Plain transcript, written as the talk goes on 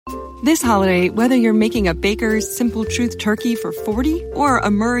This holiday, whether you're making a Baker's Simple Truth turkey for 40 or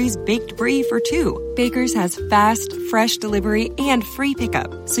a Murray's Baked Brie for 2, Baker's has fast, fresh delivery and free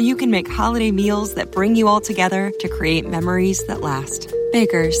pickup, so you can make holiday meals that bring you all together to create memories that last.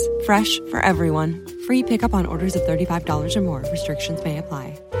 Baker's, fresh for everyone. Free pickup on orders of $35 or more. Restrictions may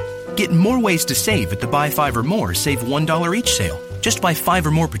apply. Get more ways to save at the Buy 5 or More Save $1 each sale. Just buy 5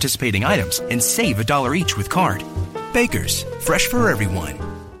 or more participating items and save $1 each with card. Baker's, fresh for everyone.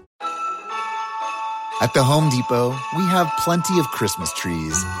 At the Home Depot, we have plenty of Christmas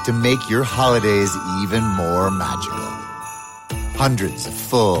trees to make your holidays even more magical. Hundreds of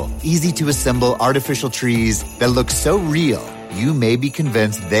full, easy-to-assemble artificial trees that look so real, you may be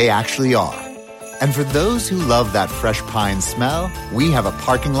convinced they actually are. And for those who love that fresh pine smell, we have a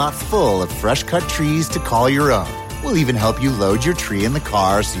parking lot full of fresh-cut trees to call your own. We'll even help you load your tree in the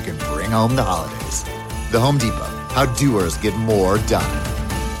car so you can bring home the holidays. The Home Depot, how doers get more done.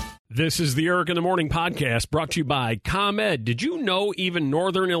 This is the Eric in the Morning podcast brought to you by ComEd. Did you know even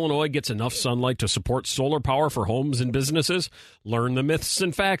Northern Illinois gets enough sunlight to support solar power for homes and businesses? Learn the myths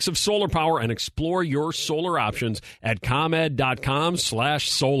and facts of solar power and explore your solar options at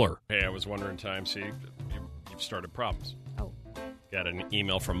ComEd.com/solar. Hey, I was wondering, you've started problems. Oh. Got an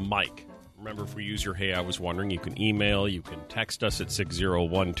email from Mike. Remember, if we use your Hey, I was wondering, you can email, you can text us at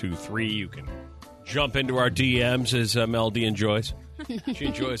 60123, you can jump into our DMs as Melody enjoys. She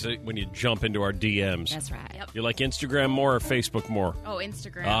enjoys it when you jump into our DMs. That's right. Yep. You like Instagram more or Facebook more? Oh,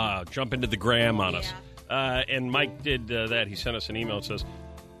 Instagram. Jump into the gram on us. And Mike did that. He sent us an email that says,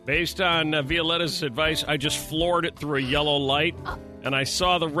 based on Violetta's advice, I just floored it through a yellow light, and I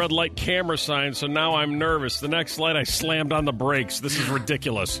saw the red light camera sign, so now I'm nervous. The next light, I slammed on the brakes. This is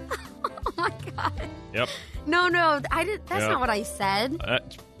ridiculous. Oh, my God. Yep. No, that's not what I said.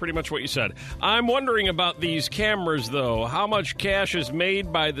 That's pretty much what you said. I'm wondering about these cameras, though. How much cash is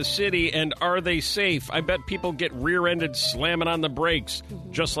made by the city, and are they safe? I bet people get rear-ended slamming on the brakes,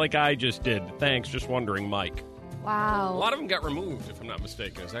 just like I just did. Thanks, just wondering, Mike. Wow. A lot of them got removed, if I'm not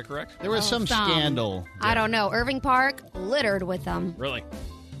mistaken. Is that correct? There was some scandal. I don't know. Irving Park littered with them. Really? Yep.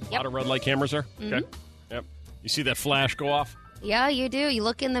 A lot of red light cameras there? Mm-hmm. Okay. Yep. You see that flash go off? Yeah, you do. You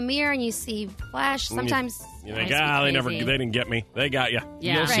look in the mirror and you see flash. Sometimes you think, they didn't get me. They got you.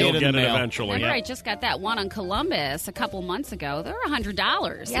 Yeah, You'll get it eventually. Remember, I just got that one on Columbus a couple months ago. They were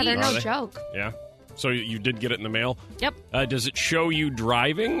 $100. Yeah, they're no joke. Yeah. So you did get it in the mail? Yep. Does it show you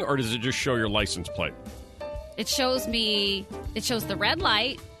driving, or does it just show your license plate? It shows the red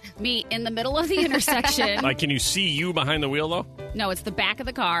light, me in the middle of the intersection. Like, can you see you behind the wheel, though? No, it's the back of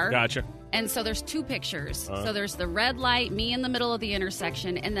the car. Gotcha. And so there's two pictures. So there's the red light, me in the middle of the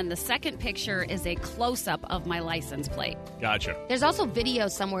intersection, and then the second picture is a close-up of my license plate. Gotcha. There's also video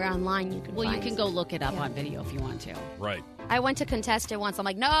somewhere online you can Well, find. you can go look it up on video if you want to. Right. I went to contest it once. I'm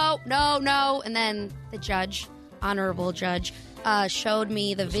like, no. And then the judge, honorable judge, showed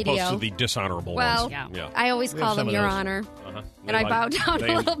me the video. Opposed to the dishonorable well, ones. Yeah. I always call them Your Honor. Uh-huh. And I bow down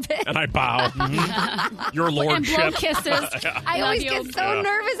a little bit. And I bow. Your lordship. And blow kisses. I always get so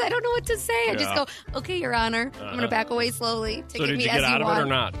nervous. I don't know what to say. I just go, okay, Your Honor. I'm going to back away slowly to So get did me you as get out you of want. it or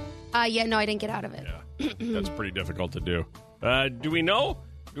not? Yeah, no, I didn't get out of it. Yeah. That's pretty difficult to do. Do we know?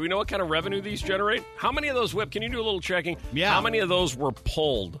 Do we know what kind of revenue these generate? How many of those, Whip, can you do a little checking? Yeah. How many of those were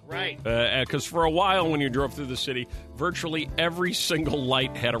pulled? Right. Because for a while when you drove through the city, virtually every single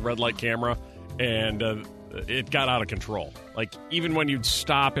light had a red light camera, and it got out of control. Like, even when you'd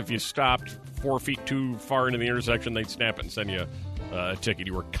stop, if you stopped 4 feet too far into the intersection, they'd snap it and send you a ticket.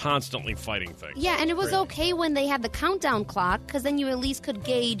 You were constantly fighting things. Yeah, and it was okay when they had the countdown clock, because then you at least could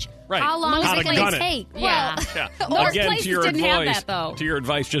gauge how long How is it to going gun to it. take. Yeah. Well, Most places didn't have that, though. To your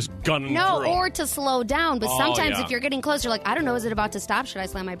advice, just gunning no, through. or to slow down. But sometimes yeah. if you're getting close, you're like, I don't know, is it about to stop? Should I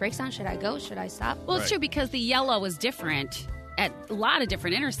slam my brakes on? Should I go? Should I stop? Well, it's true because the yellow is different at a lot of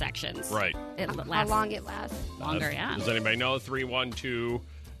different intersections. Right. It How lasts long it lasts. longer, yeah. Does anybody know?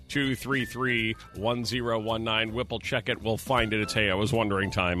 312-233-1019. Whip will check it. We'll find it. It's Hey, I Was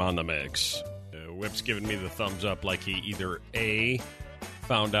Wondering time on the mix. Whip's giving me the thumbs up like he either A,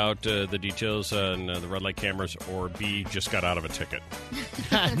 found out the details on the red light cameras, or B, just got out of a ticket.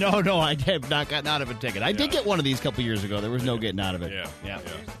 No, I have not gotten out of a ticket. I did get one of these a couple years ago. There was no getting out of it.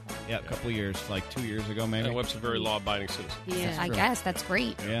 Yeah, a couple years, like 2 years ago, maybe. And Whip's a very law-abiding citizen. Yeah, I guess. That's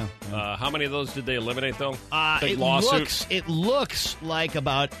great. Yeah. How many of those did they eliminate, though? Big It lawsuit? looks like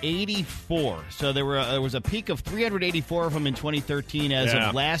about 84. So there was a peak of 384 of them in 2013. As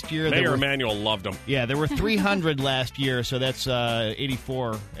of last year, Mayor Emanuel loved them. Yeah, there were 300 last year, so that's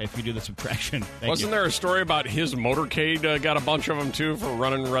 84 if you do the subtraction. Wasn't there a story about his motorcade got a bunch of them, too, for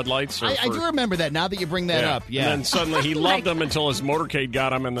running red lights? I do remember that now that you bring that up. Yeah. And then suddenly he loved them until his motorcade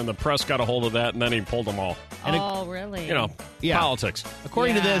got him, and then the press got a hold of that, and then he pulled them all. Oh, really? Politics.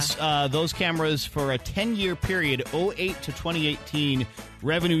 According to this, those cameras for a 10-year period, 2008 to 2018,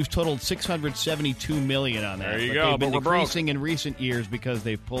 revenues totaled $672 million on that. There you but go, they've been but we're decreasing in recent years because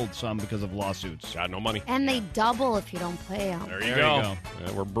they've pulled some because of lawsuits. Got no money. And they double if you don't play them. There you go.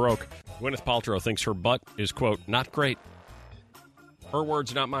 Yeah, we're broke. Gwyneth Paltrow thinks her butt is, quote, not great. Her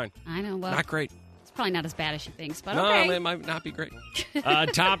words, not mine. I know. Well, not great. It's probably not as bad as she thinks, but no, okay. it might not be great.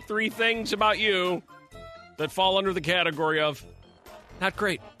 Top 3 things about you that fall under the category of not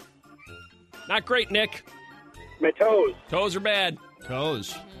great. Not great, Nick. My toes. Toes are bad.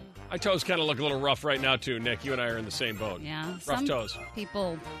 Toes. My toes kind of look a little rough right now, too, Nick. You and I are in the same boat. Yeah. Rough toes.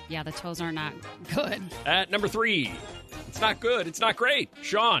 People, the toes are not good. At number 3, it's not good. It's not great.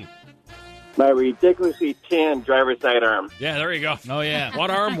 Sean. My ridiculously tan driver's side arm. Yeah, there you go. Oh, yeah. One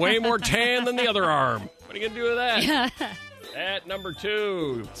arm way more tan than the other arm. What are you going to do with that? At number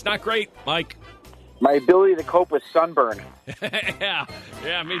 2, it's not great, Mike. My ability to cope with sunburn. Yeah,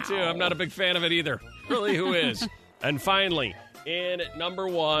 me too. I'm not a big fan of it either. Really, who is? And finally, in at number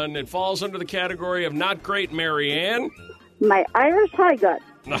 1, it falls under the category of not great, Marianne. My Irish high gut.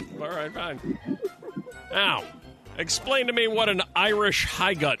 All right, fine. Now, explain to me what an Irish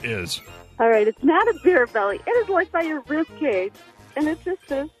high gut is. All right, it's not a bear belly. It is like by your rib cage, and it's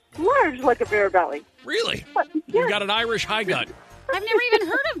just as large like a bear belly. Really? Yeah. You got an Irish high gut. I've never even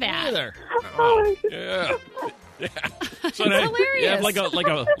heard of that. Either. Oh, yeah. So That's hilarious. You have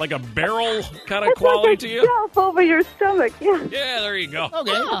like a barrel kind of quality to you? Jump over your stomach, yeah. Yeah, there you go.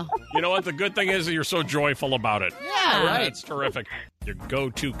 Okay. Oh. You know what? The good thing is that you're so joyful about it. Yeah. Right. That's terrific. Your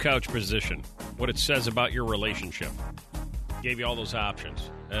go-to couch position. What it says about your relationship. Gave you all those options.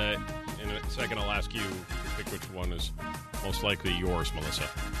 In a second, I'll ask you to pick which one is most likely yours, Melissa.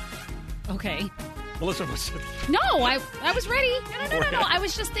 Okay. Melissa was... No, I was ready. No. I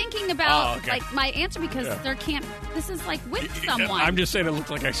was just thinking about okay. like my answer because there can't. This is like with someone. I'm just saying it looked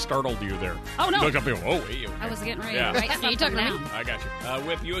like I startled you there. Oh, no. You look up and go, oh, wait. I was getting ready Yeah. to write You took something down. I got you.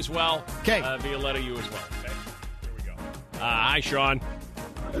 Whip, you as well. Okay. Violetta, you as well. Okay. Here we go. Hi, Sean.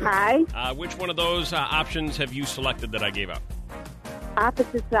 Hi. Which one of those options have you selected that I gave out?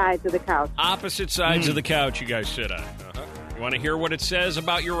 Opposite sides of the couch. Opposite sides of the couch you guys sit on. You want to hear what it says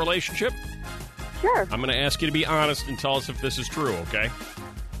about your relationship? Sure. I'm going to ask you to be honest and tell us if this is true, okay?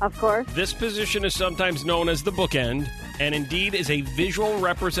 Of course. This position is sometimes known as the bookend, and indeed is a visual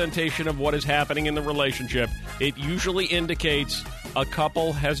representation of what is happening in the relationship. It usually indicates a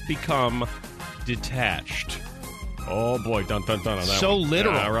couple has become detached. Oh, boy. Dun, dun, dun on that So one.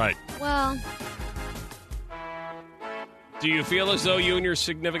 literal. All right. Well, Do you feel as though you and your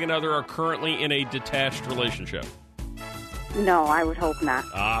significant other are currently in a detached relationship? No, I would hope not.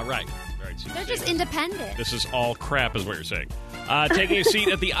 Right. All right. So they're just independent. this is all crap, is what you're saying. Taking a seat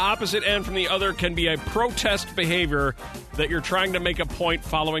at the opposite end from the other can be a protest behavior that you're trying to make a point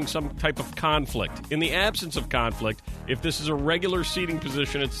following some type of conflict. In the absence of conflict, if this is a regular seating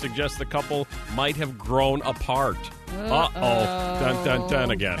position, it suggests the couple might have grown apart. Uh-oh. Dun, dun,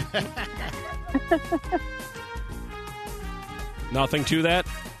 dun again. Nothing to that?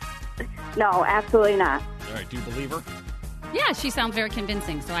 No, absolutely not. All right, do you believe her? Yeah, she sounds very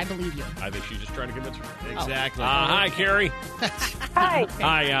convincing, so I believe you. I think she's just trying to convince her. Exactly. Hi, Carrie. Hi.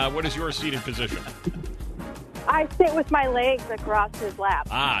 Hi, what is your seated position? I sit with my legs across his lap.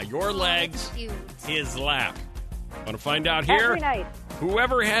 Your legs, Cute. his lap. Want to find out here? Every night.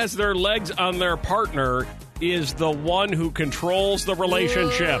 Whoever has their legs on their partner is the one who controls the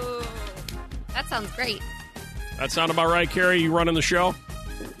relationship. Ooh. That sounds great. That sound about right, Carrie? You running the show?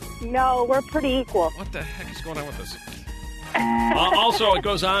 No, we're pretty equal. What the heck is going on with this? Also, it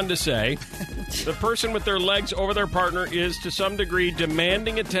goes on to say, the person with their legs over their partner is, to some degree,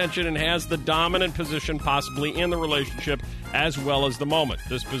 demanding attention and has the dominant position possibly in the relationship as well as the moment.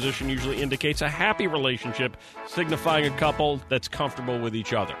 This position usually indicates a happy relationship, signifying a couple that's comfortable with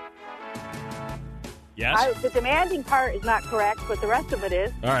each other. Yes? The demanding part is not correct, but the rest of it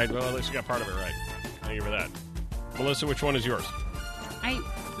is. All right, well, at least you got part of it right. Thank you for that. Melissa, which one is yours? I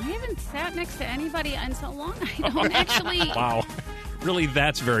haven't sat next to anybody in so long. I don't actually. Wow. Really,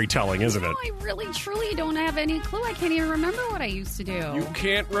 that's very telling, isn't it? No, I really, truly don't have any clue. I can't even remember what I used to do. You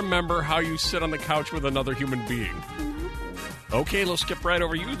can't remember how you sit on the couch with another human being. Okay, let's skip right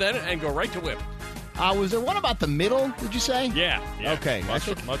over you then and go right to Whip. Was there one about the middle, did you say? Yeah. Okay.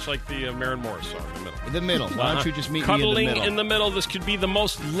 Much like the Maren Morris song, The Middle. The middle. Why don't you just meet Cuddling me in the middle? This could be the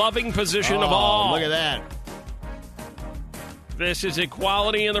most loving position of all. Look at that. This is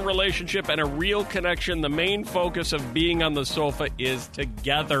equality in the relationship and a real connection. The main focus of being on the sofa is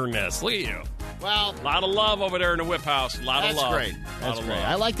togetherness. Look at you. Well, a lot of love over there in the Whip House. A lot of love. Great. That's great.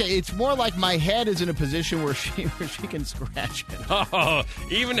 I like that. It's more like my head is in a position where she can scratch it. Oh,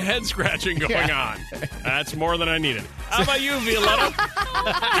 even head scratching going on. That's more than I needed. How about you,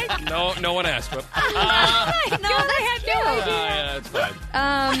 Violetta? No one asked. But, I had no idea. Yeah, that's fine.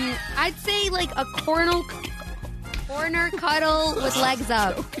 I'd say like a corner cuddle with legs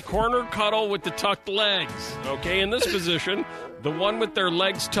up. Corner cuddle with the tucked legs. Okay, in this position, the one with their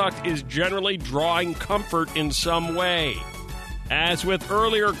legs tucked is generally drawing comfort in some way. As with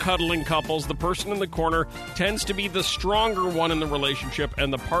earlier cuddling couples, the person in the corner tends to be the stronger one in the relationship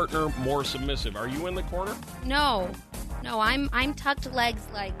and the partner more submissive. Are you in the corner? No, I'm tucked legs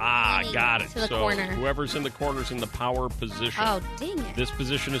like got it. to the so corner. Whoever's in the corner is in the power position. Oh, dang it. This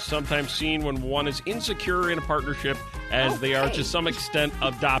position is sometimes seen when one is insecure in a partnership as they are to some extent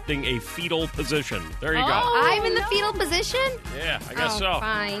adopting a fetal position. There you go. I'm in the fetal position? Yeah, I guess so.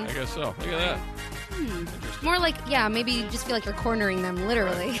 Fine. I guess so. Look at that. More like, maybe you just feel like you're cornering them,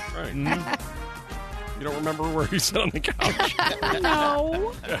 literally. Right. You don't remember where you sit on the couch?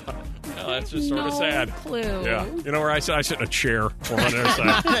 No. Yeah, that's just sort of sad. Clue. Yeah. You know where I sit? I sit in a chair over on the other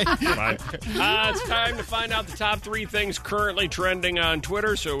side. Fine. It's time to find out the top 3 things currently trending on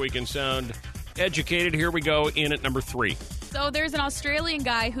Twitter so we can sound educated. Here we go in at number 3. So there's an Australian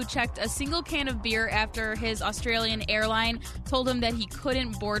guy who checked a single can of beer after his Australian airline told him that he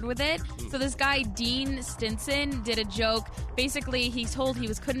couldn't board with it. So this guy, Dean Stinson, did a joke. Basically, he's told he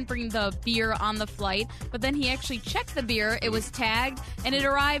couldn't bring the beer on the flight, but then he actually checked the beer. It was tagged, and it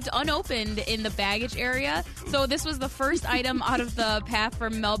arrived unopened in the baggage area. So this was the first item out of the path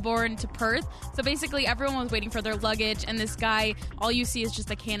from Melbourne to Perth. So basically, everyone was waiting for their luggage, and this guy, all you see is just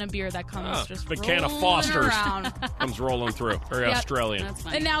a can of beer that comes just the rolling can of Foster's around. comes rolling through. Very Australian. That's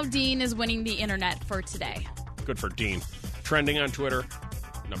funny. And now Dean is winning the internet for today. Good for Dean. Trending on Twitter,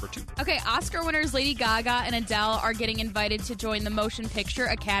 number 2. Okay, Oscar winners Lady Gaga and Adele are getting invited to join the Motion Picture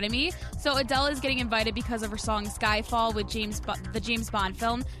Academy. So Adele is getting invited because of her song Skyfall with the James Bond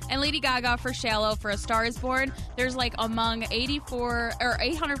film, and Lady Gaga for Shallow for A Star Is Born. There's among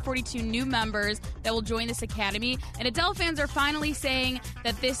 842 new members that will join this academy, and Adele fans are finally saying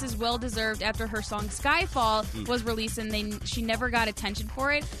that this is well deserved after her song Skyfall was released and she never got attention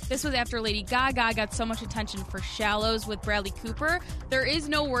for it. This was after Lady Gaga got so much attention for Shallows with Bradley Cooper. There is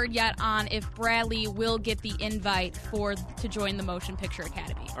no word yet on if Bradley will get the invite to join the Motion Picture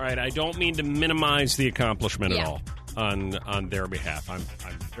Academy. All right, I don't mean to minimize the accomplishment at all on their behalf. I'm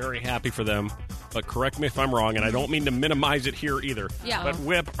very happy for them, but correct me if I'm wrong, and I don't mean to minimize it here either. Yeah. But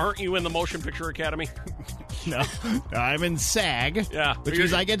Whip, aren't you in the Motion Picture Academy? No, I'm in SAG. Yeah, which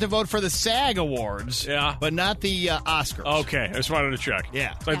is I get to vote for the SAG Awards. Yeah, but not the Oscars. Okay, I just wanted to check.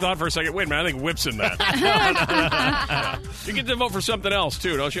 Yeah, so I thought for a second. Wait a minute, I think Whip's in that. You get to vote for something else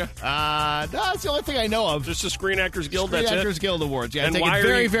too, don't you? No, that's the only thing I know of. Just the Screen Actors Guild. Screen that's Actors it? Guild Awards. Yeah, and I take it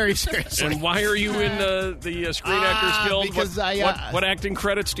very, very seriously. And why are you in the Screen Actors Guild? Because what acting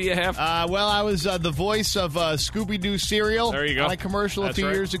credits do you have? Well, I was the voice of Scooby-Doo cereal. There you go. On a commercial a few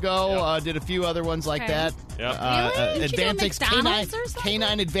years ago. Did a few other ones like that. Yep. Advantix,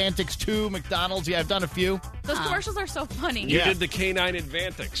 Canine Advantix 2, McDonald's. Yeah, I've done a few. Those commercials are so funny. You did the Canine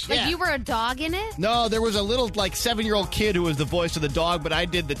Advantix. Like you were a dog in it? No, there was a little 7-year-old kid who was the voice of the dog, but I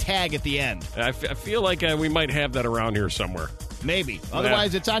did the tag at the end. I feel like we might have that around here somewhere. Maybe.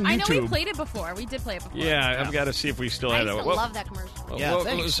 Otherwise, it's on YouTube. I know we played it before. We did play it before. Yeah, I've got to see if we still have that. I love that commercial.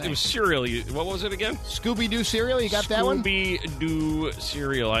 It was cereal. What was it again? Scooby-Doo cereal. You got that one? Scooby-Doo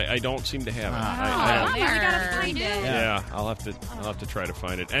cereal. I don't seem to have it. I don't. You gotta find it. Yeah, I'll have to try to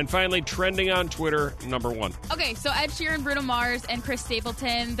find it. And finally, trending on Twitter, number 1. Okay, so Ed Sheeran, Bruno Mars, and Chris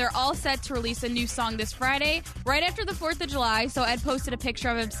Stapleton, they're all set to release a new song this Friday, right after the 4th of July. So Ed posted a picture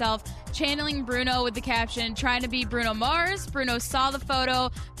of himself channeling Bruno with the caption, "Trying to be Bruno Mars." Bruno saw the photo,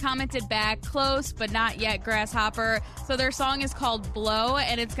 commented back, "Close, but not yet, grasshopper." So their song is called Blow,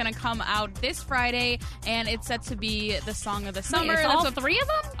 and it's going to come out this Friday, and it's set to be the song of the summer. Wait, all 3 of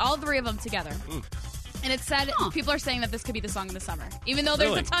them? All 3 of them together. And it's said, people are saying that this could be the song of the summer, even though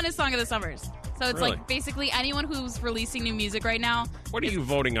there's a ton of song of the summers. So it's like basically anyone who's releasing new music right now. What are you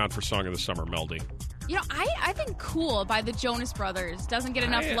voting on for song of the summer, Meldy? You know, I think Cool by the Jonas Brothers doesn't get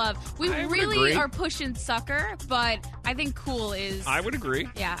enough love. We really agree. are pushing Sucker, but I think Cool is... I would agree.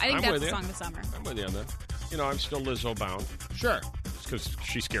 Yeah, I think that's the song of the summer. I'm with you on that. You know, I'm still Lizzo bound. Sure. Just because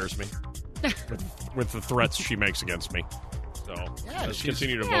she scares me with the threats she makes against me. So let's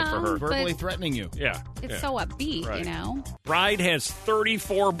continue to vote for her. Verbally threatening you. Yeah. It's so upbeat, Right. you know? Bride has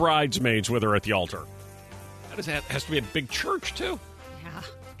 34 bridesmaids with her at the altar. That has to be a big church, too. Yeah.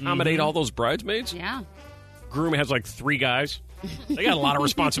 Accommodate all those bridesmaids? Yeah. Groom has 3 guys. They got a lot of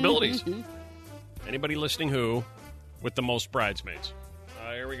responsibilities. Anybody listening who with the most bridesmaids?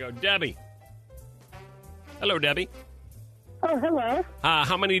 Here we go. Debbie. Hello, Debbie. Oh, hello.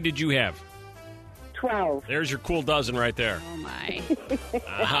 How many did you have? 12. There's your cool dozen right there. Oh, my.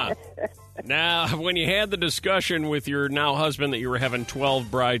 Uh-huh. Now, when you had the discussion with your now husband that you were having 12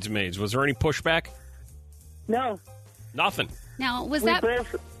 bridesmaids, was there any pushback? No. Nothing. Now, was We that...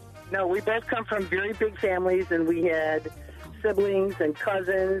 both come from very big families, and we had siblings and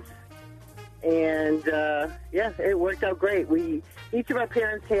cousins, and, it worked out great. Each of our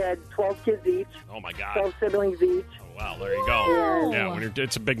parents had 12 kids each. Oh, my God. 12 siblings each. Wow, there you go. Yeah, when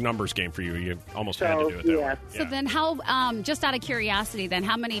it's a big numbers game for you. You almost had to do it that way. So then how, just out of curiosity, then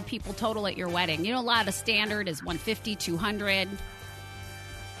how many people total at your wedding? You know, a lot of the standard is 150, 200.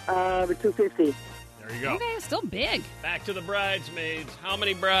 250. There you go. Okay, still big. Back to the bridesmaids. How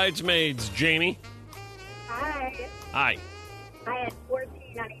many bridesmaids, Jamie? Hi. Hi. I had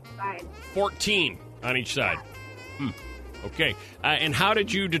 14 on each side. 14 on each side. Okay. And how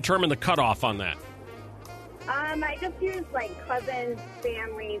did you determine the cutoff on that? I just used cousins,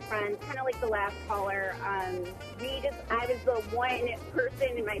 family, friends, kind of like the last caller. I was the one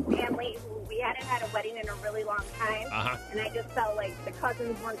person in my family who we hadn't had a wedding in a really long time, and I just felt like the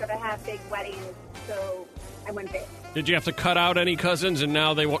cousins weren't going to have big weddings, so I went big. Did you have to cut out any cousins, and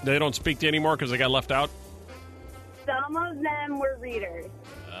now they don't speak to you anymore because they got left out? Some of them were readers.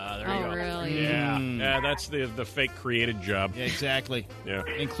 There you go. Really? Yeah, that's the fake created job. Yeah, exactly. Yeah.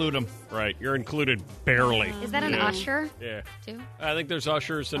 Include them. Right. You're included barely. Is that an usher? Yeah. Too? I think there's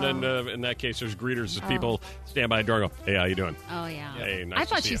ushers, and then in that case, there's greeters. As people stand by the door and go, hey, how you doing? Oh, yeah. Hey, nice I to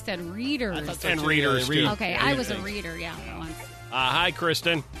thought see she you. said readers. And readers, too. Okay, I was a reader, yeah. For once. Hi,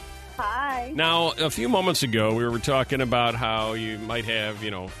 Kristen. Hi. Now, a few moments ago, we were talking about how you might have,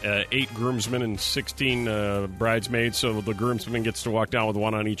 8 groomsmen and 16 bridesmaids, so the groomsman gets to walk down with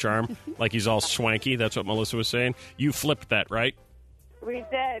one on each arm, like he's all swanky. That's what Melissa was saying. You flipped that, right? We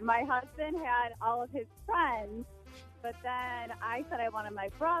did. My husband had all of his friends, but then I said I wanted my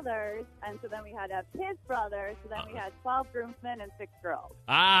brothers, and so then we had to have his brothers, so then we had 12 groomsmen and 6 girls.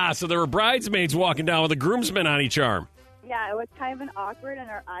 So there were bridesmaids walking down with a groomsman on each arm. Yeah, it was kind of an awkward, and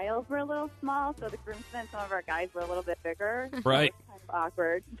our aisles were a little small, so the groomsmen and some of our guys were a little bit bigger. Right. So it was kind of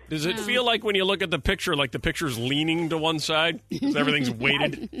awkward. Does it feel like when you look at the picture, like the picture's leaning to one side? Because everything's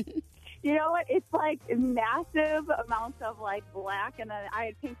weighted? You know what? It's massive amounts of black, and then I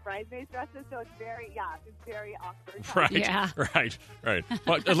had pink bridesmaid dresses, so it's very awkward. Right, Yeah. right.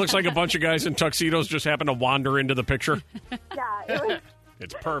 But it looks like a bunch of guys in tuxedos just happen to wander into the picture. Yeah, it was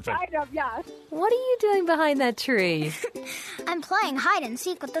It's perfect. kind of, yeah. What are you doing behind that tree? I'm playing hide and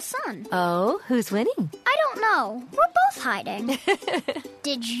seek with the sun. Oh, who's winning? I don't know. We're both hiding.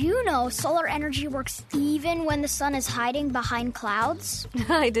 Did you know solar energy works even when the sun is hiding behind clouds?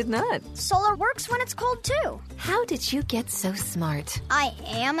 I did not. Solar works when it's cold, too. How did you get so smart? I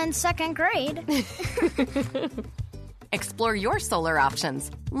am in 2nd grade. Explore your solar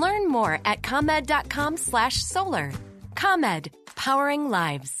options. Learn more at ComEd.com/solar. ComEd, powering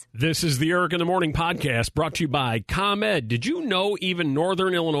lives. This is the Eric in the Morning podcast brought to you by ComEd. Did you know even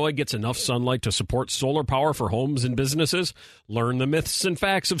Northern Illinois gets enough sunlight to support solar power for homes and businesses? Learn the myths and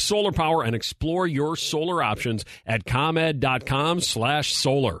facts of solar power and explore your solar options at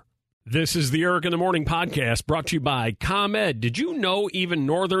ComEd.com/solar. This is the Eric in the Morning podcast brought to you by ComEd. Did you know even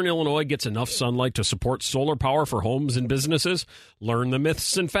Northern Illinois gets enough sunlight to support solar power for homes and businesses? Learn the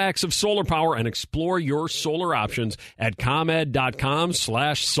myths and facts of solar power and explore your solar options at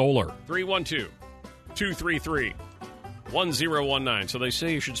ComEd.com/solar. 312-233-1019. So they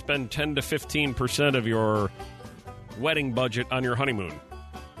say you should spend 10 to 15% of your wedding budget on your honeymoon.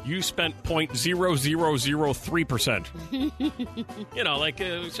 You spent 0.0003%. Like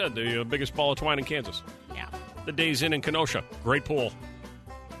we said, the biggest ball of twine in Kansas. Yeah. The Days Inn in Kenosha. Great pool.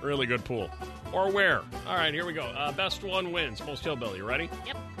 Really good pool. Or where? All right, here we go. Best one wins. Most Hillbilly. You ready?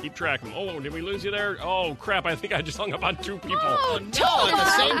 Yep. Keep track of them. Oh, did we lose you there? Oh, crap. I think I just hung up on 2 people. Oh, no, at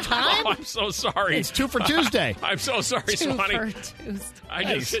the same time? Oh, I'm so sorry. It's 2 for Tuesday. I'm so sorry, Swanee. I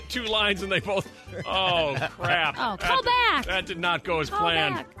just hit 2 lines and they both... Oh, crap. Oh, call back. That did not go as Call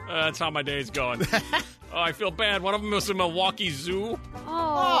planned. back. That's how my day's going. I feel bad. One of them was a Milwaukee Zoo.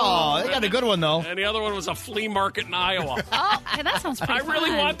 Oh, they got a good one, though. And the other one was a flea market in Iowa. Oh, hey, that sounds pretty I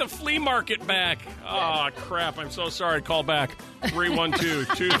really fun. want the flea market back. Oh, crap. I'm so sorry. Call back.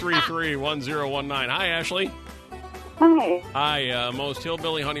 312-233-1019. Hi, Ashley. Hi. Hi, Most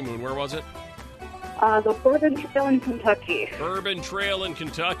Hillbilly Honeymoon. Where was it? The Bourbon Trail in Kentucky. Bourbon Trail in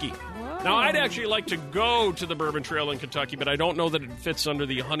Kentucky. Now, I'd actually like to go to the Bourbon Trail in Kentucky, but I don't know that it fits under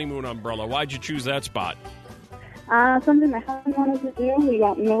the honeymoon umbrella. Why'd you choose that spot? Something my husband wanted to do. We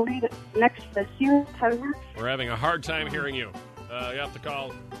got married next this year, September. We're having a hard time hearing you. You have to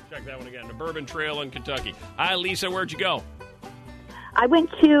call. Check that one again. The Bourbon Trail in Kentucky. Hi, Lisa. Where'd you go? I went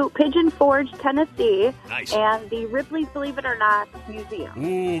to Pigeon Forge, Tennessee, Nice. and the Ripley's Believe It or Not Museum.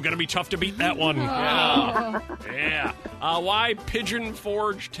 Ooh, gonna be tough to beat that one. Yeah. Yeah. Why Pigeon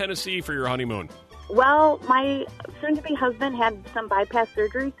Forge, Tennessee for your honeymoon? Well, my soon-to-be husband had some bypass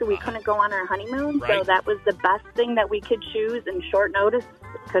surgery, so we couldn't go on our honeymoon. So Right. that was the best thing that we could choose in short notice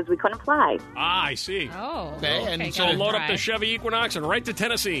because we couldn't fly. Ah, I see. Oh. Okay, and So load up the Chevy Equinox and right to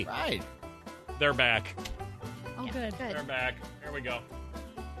Tennessee. Right. They're back. Oh, good. They're back. Here we go.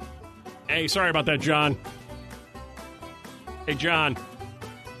 Hey, sorry about that, John. Hey, John.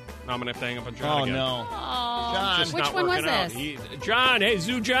 No, I'm going to have to hang up on John Oh, again. no. Oh, Just which not one was working out. this? John. Hey,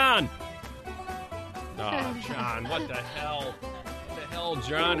 Zoo John. Oh, John. What the hell? What the hell,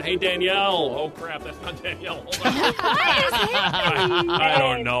 John? Hey, Danielle. Oh, crap. That's not Danielle. Hold on. I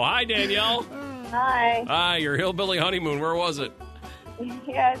don't know. Hi, Danielle. Hi. Hi, your hillbilly honeymoon. Where was it?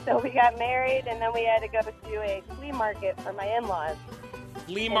 Yeah, so we got married, and then we had to go to a flea market for my in-laws.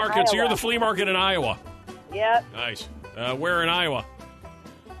 Flea In market. So you're Iowa. the flea market in Iowa. Yep. Nice. Where in Iowa?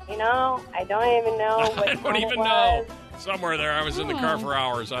 You know, I don't even know what I don't one even it know. was. Somewhere there. I was in the car for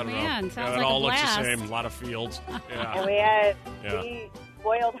hours. I don't man, know. sounds it like all a looks the blast. same. A lot of fields. Yeah. And we had Yeah. 3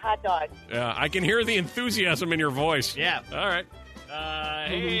 boiled hot dogs. Yeah, I can hear the enthusiasm in your voice. Yeah. All right.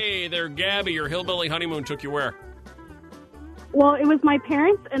 Hey there, Gabby. Your hillbilly honeymoon took you where? Well, it was my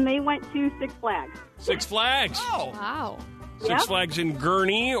parents, and they went to Six Flags. Six Flags. Oh. Wow. Six Yep. Flags in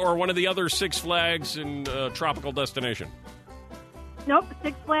Gurnee or one of the other Six Flags in tropical destination? Nope,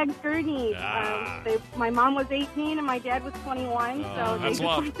 Six Flags Gurney. Ah. My mom was 18 and my dad was 21, so they that's just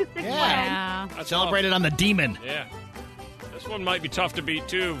love. went to Six Yeah. Flags. Yeah. That's Celebrated on the Demon. love. Yeah. This one might be tough to beat,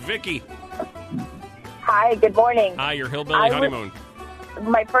 too. Vicky. Hi, good morning. Hi, your hillbilly honeymoon.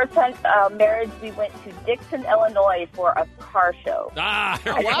 My first time marriage, we went to Dixon, Illinois for a car show. Ah,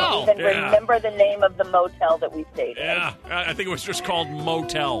 I wow. don't even Yeah. remember the name of the motel that we stayed in. Yeah, I think it was just called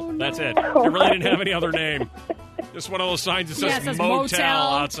Motel. That's it. It really didn't have any other name. Just one of those signs that says, Yeah, it says motel, motel.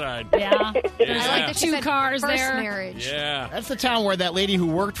 outside. Yeah. There's Yeah. like the 2 cars First there. marriage. Yeah. That's the town where that lady who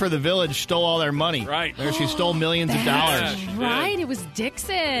worked for the village stole all their money. Right. There she stole millions of dollars. Yeah, she did. Right, it was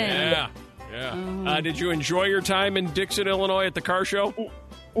Dixon. Yeah. Yeah. Did you enjoy your time in Dixon, Illinois at the car show?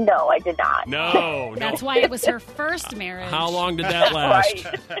 No, I did not. No. That's why it was her first marriage. How long did that last?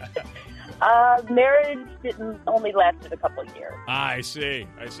 Marriage didn't only lasted a couple of years. I see.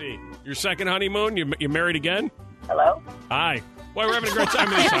 Your second honeymoon, you married again? Hello? Hi. Boy, we're having a great time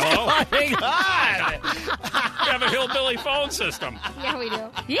with this. Hello? My God. We have a hillbilly phone system. Yeah, we do.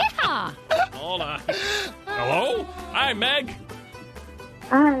 Yeah. Hold on. Hello? Hi, Meg.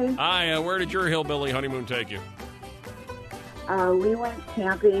 Hi. Hi, where did your hillbilly honeymoon take you? We went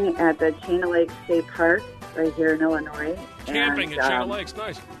camping at the Chain of Lakes State Park right here in Illinois. Camping and, at Chain of Lakes.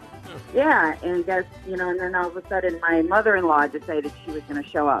 Nice. Yeah, and guess, and then all of a sudden my mother-in-law decided she was going to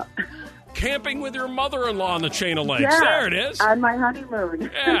show up. Camping with your mother-in-law on the Chain of Lakes. Yeah, There it is. on my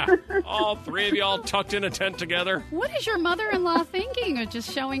honeymoon. Yeah. All three of you all tucked in a tent together. What is your mother-in-law thinking of just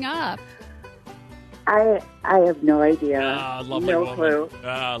showing up? I have no idea. Lovely no woman. clue.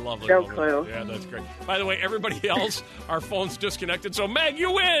 Lovely No woman. clue. Yeah, that's great. By the way, everybody else, our phone's disconnected, so Meg,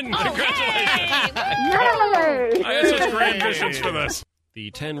 you win! Oh, Congratulations! Yay! I had such grand visions for this. The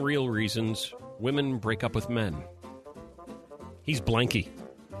 10 real reasons women break up with men. He's Blanky.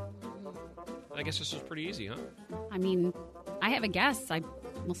 I guess this is pretty easy, huh? I mean, I have a guess.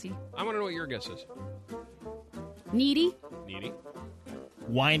 We'll see. I want to know what your guess is. Needy. Needy.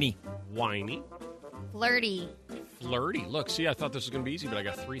 Whiny. Whiny. Flirty. Flirty. Look, see, I thought this was going to be easy, but I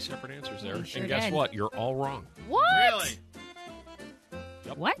got 3 separate answers there. You sure and guess did. what? You're all wrong. What? Really?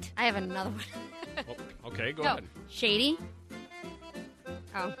 Yep. What? I have another one. Oh, okay, go No. ahead. Shady.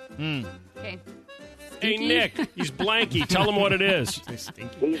 Oh. Hmm. Okay. Hey, Nick, he's Blanky. Tell him what it is.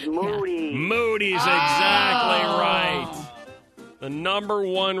 He's moody. Moody's exactly right. The number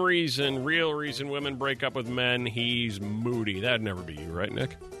one real reason women break up with men, he's moody. That'd never be you, right,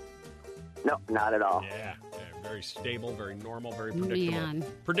 Nick? No, not at all. Yeah, very stable, very normal, very predictable. Man.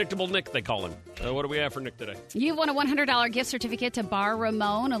 Predictable Nick, they call him. What do we have for Nick today? You've won a $100 gift certificate to Bar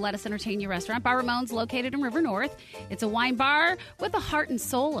Ramon, a Let Us Entertain You restaurant. Bar Ramon's located in River North. It's a wine bar with the heart and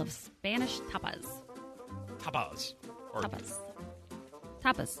soul of Spanish tapas. Tapas. Or Tapas.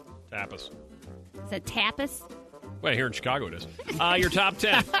 Tapas. tapas. Is it tapas? Well, here in Chicago it is. Your top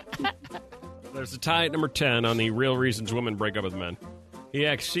 10. There's a tie at number 10 on the real reasons women break up with men. He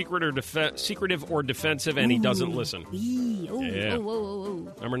acts secretive or defensive, and he doesn't listen. Ooh, Yeah. ooh, ooh,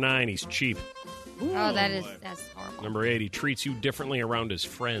 ooh. Number 9, he's cheap. Oh, that's horrible. Number 8, he treats you differently around his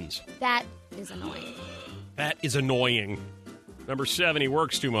friends. That is annoying. That is annoying. Number 7, he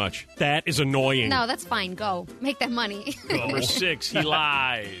works too much. That is annoying. No, that's fine. Go. Make that money. Number 6, he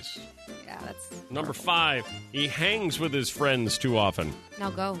lies. Yeah, that's... Number 5, he hangs with his friends too often. No,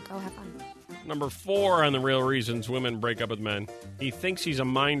 go. Go have fun. Number 4 on the real reasons women break up with men, he thinks he's a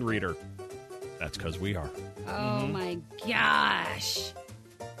mind reader. That's because we are. Oh, my gosh.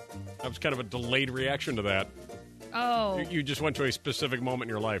 That was kind of a delayed reaction to that. Oh. You just went to a specific moment in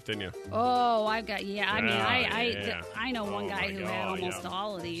your life, didn't you? Oh, I've got, Yeah. I know one guy who had almost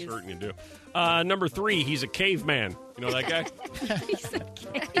all of these. Certain you do. Number 3, he's a caveman. You know that guy? He's a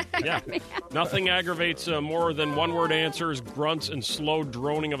caveman. Yeah. Nothing aggravates more than one-word answers, grunts, and slow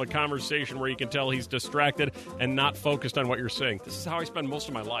droning of a conversation where you can tell he's distracted and not focused on what you're saying. This is how I spend most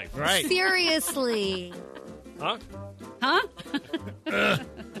of my life. Right. Seriously. Huh? Huh?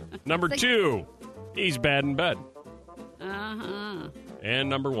 Number 2, he's bad in bed. Uh-huh. And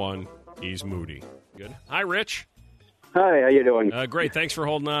number 1, he's moody. Good. Hi, Rich. Hi, how you doing? Great. Thanks for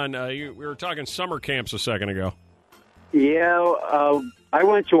holding on. We were talking summer camps a second ago. Yeah, I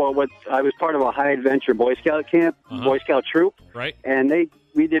went to I was part of a high adventure Boy Scout camp, Boy Scout troop. Right. And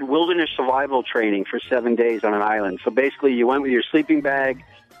we did wilderness survival training for 7 days on an island. So basically you went with your sleeping bag,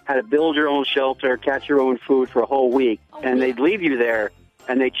 had to build your own shelter, catch your own food for a whole week, and they'd leave you there.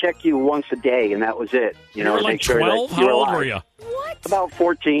 And they check you once a day, and that was it. You were to like make sure 12? that How you're old alive. were you? What? About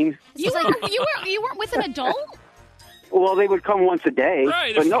 14. You weren't with an adult? Well, they would come once a day,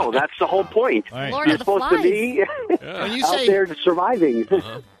 Right, but no, that's the whole point. Right. Lord You're of the supposed to Flies. be When you out say there surviving.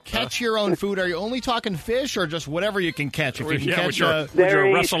 catch your own food, are you only talking fish or just whatever you can catch? If you can Yeah, catch would you There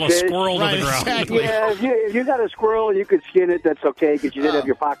wrestle a is fish. squirrel to Right, the ground? exactly. Yeah, if you got a squirrel and you could skin it, that's okay because you did have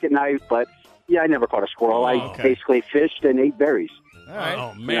your pocket knife. But yeah, I never caught a squirrel. I okay. basically fished and ate berries. All right.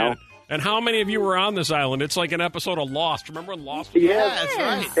 Oh, man. You know? And how many of you were on this island? It's like an episode of Lost. Remember when Lost? Yeah, that's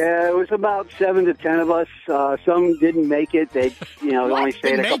right. It was about 7 to 10 of us. Some didn't make it. They, only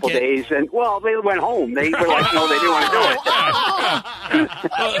stayed a Didn't couple make it? days, and they went home. They were like, no, they didn't want to do it.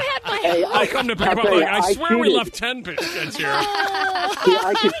 Hey, I come to pick I'll them up tell like, you, I swear we cheated. left 10 kids here. Yeah,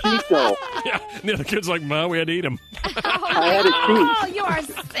 I could cheat though. Yeah. And the other kid's like, Ma, we had to eat them. I had to cheat. Oh, you are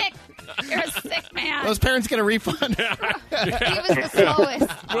sick. You're a sick man. Those parents get a refund. He was the slowest.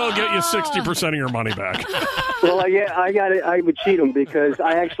 We'll get you 60% of your money back. Well, I would cheat them because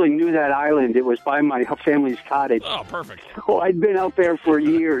I actually knew that island. It was by my family's cottage. Oh, perfect. So I'd been out there for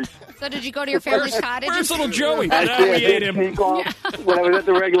years. So did you go to your family's cottage? Where's little Joey? Actually, we I ate did him. sneak off. When I was at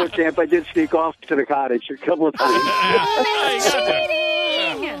the regular camp, I did sneak off to the cottage a couple of times.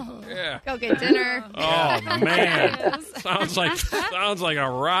 Yeah. Go get dinner. Oh, man. Sounds like a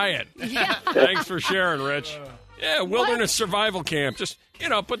riot. Yeah. Thanks for sharing, Rich. Yeah, wilderness survival camp. Just,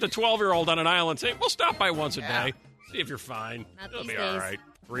 put the 12-year-old on an island. Say, we'll stop by once a day. See if you're fine. Not It'll these be all days. right.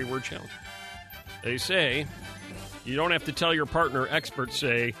 3-word challenge. They say you don't have to tell your partner, experts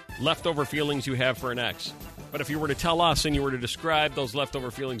say, leftover feelings you have for an ex. But if you were to tell us and you were to describe those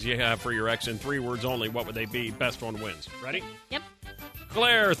leftover feelings you have for your ex in 3 words only, what would they be? Best one wins. Ready? Yep.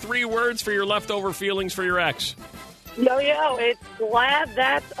 Claire, 3 words for your leftover feelings for your ex. Yo, it's glad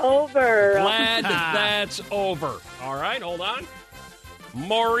that's over. Glad that's over. All right, hold on.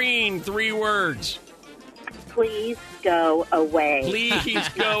 Maureen, 3 words. Please go away. Please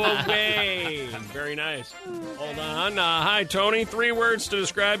go away. Very nice. Hold on. Hi, Tony. 3 words to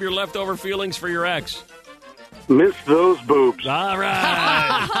describe your leftover feelings for your ex. Miss those boobs. All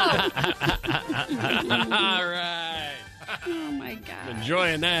right. All right. Oh, my God.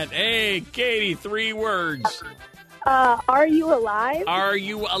 Enjoying that. Hey, Katie, 3 words. Are you alive? Are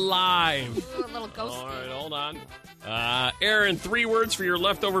you alive? Ooh, a little ghost. All right, hold on. Aaron, 3 words for your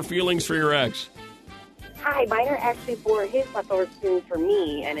leftover feelings for your ex. Hi, mine are actually for his leftover feelings for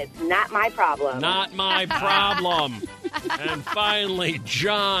me, and it's not my problem. Not my problem. And finally,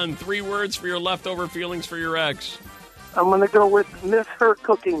 John, 3 words for your leftover feelings for your ex. I'm going to go with miss her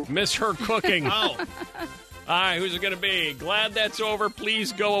cooking. Miss her cooking. Oh. All right, who's it going to be? Glad that's over.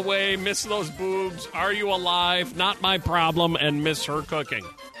 Please go away. Miss those boobs. Are you alive? Not my problem. And miss her cooking.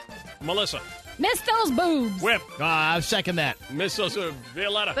 Melissa. Miss those boobs. Whip. I second that. Miss those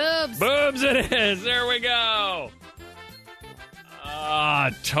Violetta. Boobs. Boobs it is. There we go.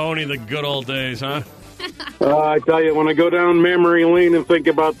 Tony, the good old days, huh? I tell you, when I go down memory lane and think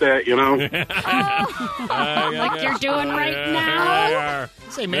about that, Like you're doing right now. Here we are.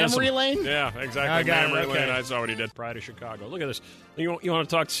 Say memory lane? Yeah, exactly. I got it, Memory okay. lane. I saw what he did. Pride of Chicago. Look at this. You want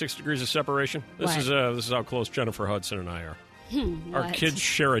to talk 6 degrees of separation? This What? is how close Jennifer Hudson and I are. Our What? kids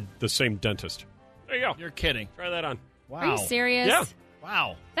share the same dentist. There you go. You're kidding. Try that on. Wow. Are you serious? Yeah.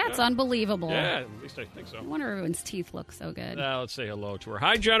 Wow. That's unbelievable. Yeah, at least I think so. I wonder if everyone's teeth look so good. Let's say hello to her.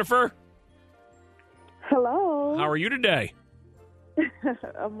 Hi, Jennifer. Hello. How are you today?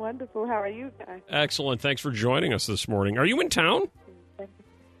 I'm wonderful. How are you guys? Excellent. Thanks for joining us this morning. Are you in town?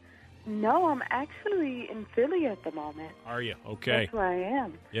 No, I'm actually in Philly at the moment. Are you? Okay. That's where I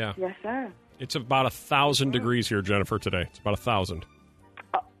am. Yeah. Yes, sir. It's about 1,000 degrees here, Jennifer, today. It's about 1,000.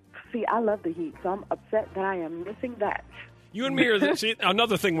 See, I love the heat, so I'm upset that I am missing that. You and me are, see,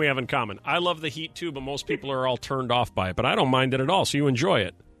 another thing we have in common. I love the heat, too, but most people are all turned off by it. But I don't mind it at all, so you enjoy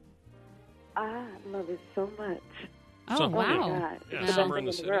it. I love it so much. Oh, wow. Oh, my God. Yeah, It's summer the in the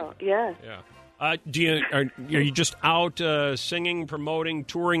best city. thing world. Yes. Yeah. Are you just out singing, promoting,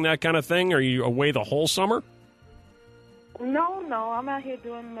 touring, that kind of thing? Are you away the whole summer? No, I'm out here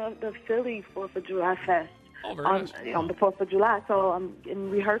doing the Philly 4th of July Fest nice. on the 4th of July. So I'm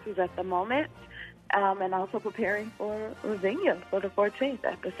in rehearsals at the moment. And also preparing for Ravinia for the 14th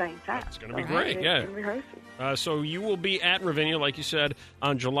at the same time. It's going to be great, yeah. In rehearsals. So you will be at Ravinia, like you said,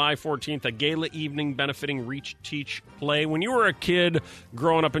 on July 14th, a gala evening benefiting Reach, Teach, Play. When you were a kid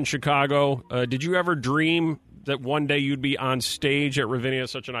growing up in Chicago, did you ever dream that one day you'd be on stage at Ravinia,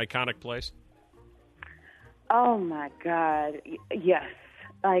 such an iconic place? Oh, my God. Yes.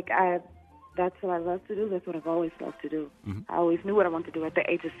 That's what I love to do. That's what I've always loved to do. Mm-hmm. I always knew what I wanted to do at the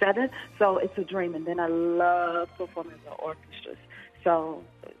age of 7, so it's a dream. And then I love performing with orchestras. So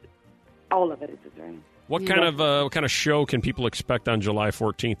all of it is a dream. What kind of show can people expect on July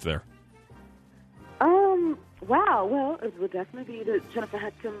 14th there? Wow. Well, it would definitely be the Jennifer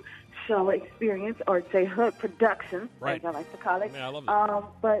Hudson show experience, or say her production, right, as I like to call it. Yeah, I love that.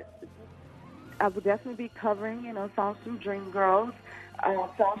 But I would definitely be covering, songs from Dreamgirls,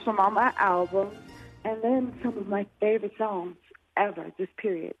 songs from all my albums, and then some of my favorite songs ever, just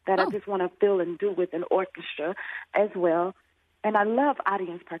period, that I just want to feel and do with an orchestra as well. And I love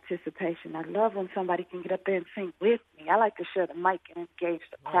audience participation. I love when somebody can get up there and sing with me. I like to share the mic and engage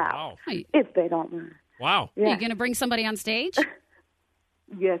the crowd if they don't mind. Wow. Yeah. Are you going to bring somebody on stage?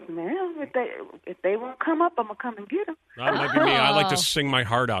 Yes, ma'am. If they won't come up, I'm going to come and get them. That might be me. I like to sing my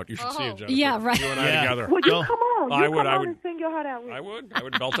heart out. You should see it, Jennifer. Yeah, right. You and I together. Would you come on? I would. And sing your heart out with me. I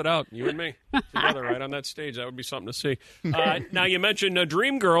would belt it out, you and me, together right on that stage. That would be something to see. Now, you mentioned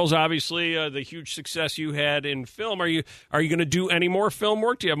Dreamgirls, obviously, the huge success you had in film. Are you going to do any more film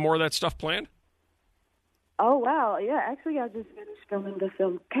work? Do you have more of that stuff planned? Oh, wow. Yeah, actually, I just finished filming the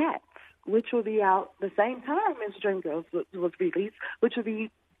film Cats, which will be out the same time as Dreamgirls was released, which will be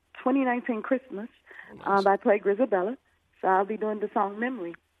 2019 Christmas by Play Grisabella. So I'll be doing the song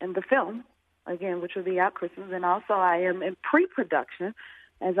Memory in the film, again, which will be out Christmas. And also I am in pre-production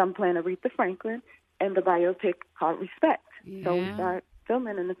as I'm playing Aretha Franklin and the biopic called Respect. Yeah. So we start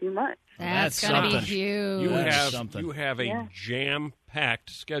filming in a few months. That's going to be huge. You have a jam-packed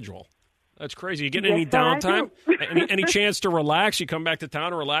schedule. That's crazy. You getting Yes, any sir, I downtime? do. any chance to relax? You come back to town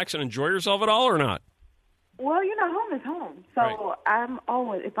and relax and enjoy yourself at all, or not? Well, home is home. So I'm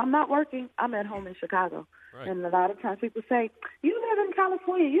always, if I'm not working, I'm at home in Chicago. Right. And a lot of times people say, you live in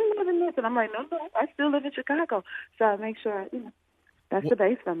California, you live in this. And I'm like, no, I still live in Chicago. So I make sure, that's the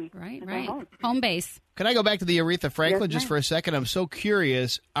base for me. Right, And right. I'm home. Home base. Can I go back to the Aretha Franklin Yes, just ma'am. for a second? I'm so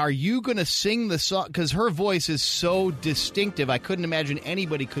curious. Are you going to sing the song? Because her voice is so distinctive. I couldn't imagine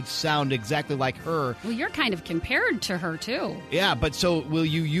anybody could sound exactly like her. Well, you're kind of compared to her, too. Yeah, but so will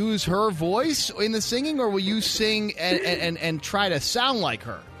you use her voice in the singing, or will you sing and try to sound like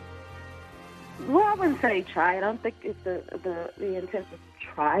her? Well, I wouldn't say try. I don't think it's the intent is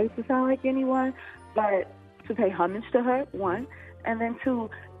to try to sound like anyone, but to pay homage to her, one. And then two,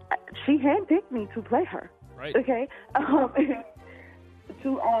 she handpicked me to play her. Right. Okay? What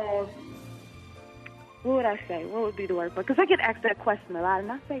would I say? What would be the word for it? Because I get asked that question a lot,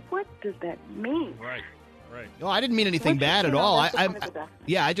 and I say, what does that mean? Right. No, I didn't mean anything bad at you know, all. that's the point of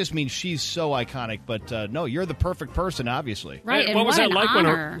the I just mean she's so iconic. But no, you're the perfect person, obviously. Right. Hey, and what was that an like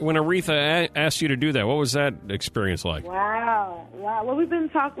honor. when Aretha asked you to do that? What was that experience like? Wow. Well,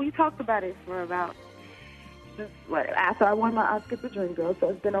 we talked about it for about, after I won my Oscar for Dreamgirls, so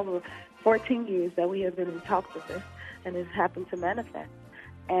it's been over 14 years that we have been in talks with this, and it's happened to manifest.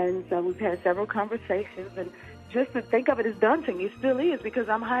 And so we've had several conversations, and just to think of it is daunting. It still is, because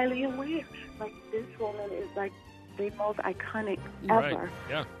I'm highly aware. Like, this woman is like the most iconic ever. Right.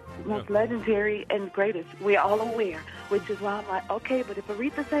 Yeah. Most legendary and greatest. We're all aware, which is why I'm like, okay, but if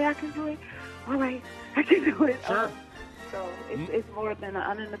Aretha say I can do it, all right, I can do it. Sure. So it's more than an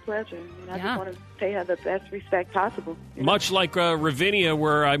honor and a pleasure. I Yeah. just want to pay her the best respect possible. Much like Ravinia,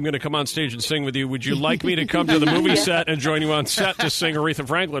 where I'm going to come on stage and sing with you, would you like me to come to the movie set and join you on set to sing Aretha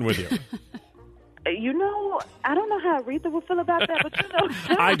Franklin with you? You know, I don't know how Aretha would feel about that, but you know.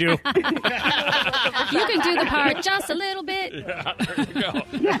 I do. You can do the part just a little bit. Yeah, there you go.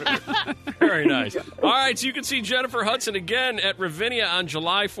 Very nice. All right, so you can see Jennifer Hudson again at Ravinia on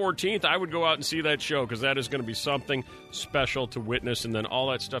July 14th. I would go out and see that show because that is going to be something special to witness. And then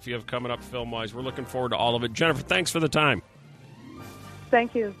all that stuff you have coming up film-wise. We're looking forward to all of it. Jennifer, thanks for the time.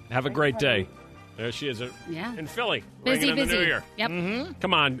 Thank you. Have a great day. There she is in Philly. Busy. In the new year. Yep. Mm-hmm.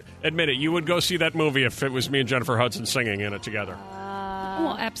 Come on, admit it. You would go see that movie if it was me and Jennifer Hudson singing in it together.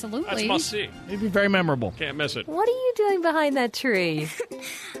 Well, absolutely. That's must see. It'd be very memorable. Can't miss it. What are you doing behind that tree?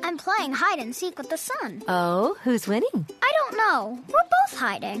 I'm playing hide and seek with the sun. Oh, who's winning? I don't know. We're both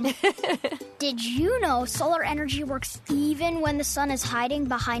hiding. Did you know solar energy works even when the sun is hiding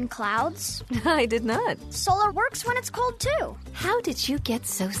behind clouds? I did not. Solar works when it's cold, too. How did you get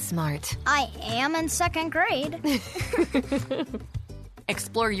so smart? I am in second grade.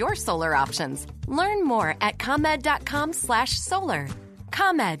 Explore your solar options. Learn more at ComEd.com/solar.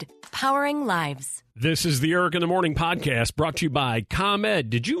 ComEd, powering lives. This is the Eric in the Morning podcast brought to you by ComEd.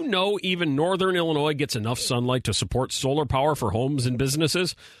 Did you know even Northern Illinois gets enough sunlight to support solar power for homes and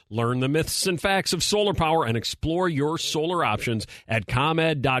businesses? Learn the myths and facts of solar power and explore your solar options at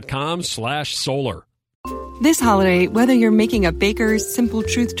ComEd.com/solar. This holiday, whether you're making a Baker's Simple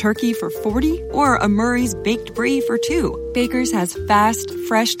Truth turkey for 40 or a Murray's baked brie for 2, Baker's has fast,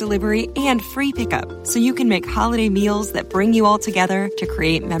 fresh delivery and free pickup, so you can make holiday meals that bring you all together to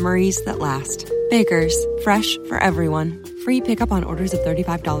create memories that last. Baker's, fresh for everyone. Free pickup on orders of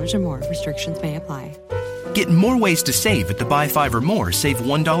 $35 or more. Restrictions may apply. Get more ways to save at the Buy 5 or More Save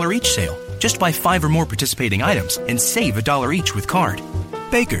 $1 each sale. Just buy 5 or more participating items and save $1 each with card.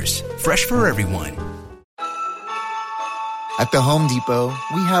 Baker's, fresh for everyone. At the Home Depot,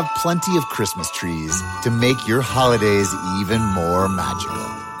 we have plenty of Christmas trees to make your holidays even more magical.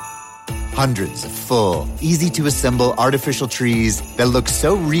 Hundreds of full, easy-to-assemble artificial trees that look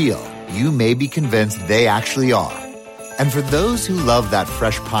so real, you may be convinced they actually are. And for those who love that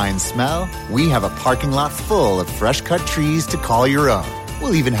fresh pine smell, we have a parking lot full of fresh-cut trees to call your own.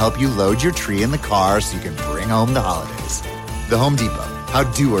 We'll even help you load your tree in the car so you can bring home the holidays. The Home Depot, how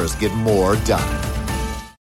doers get more done.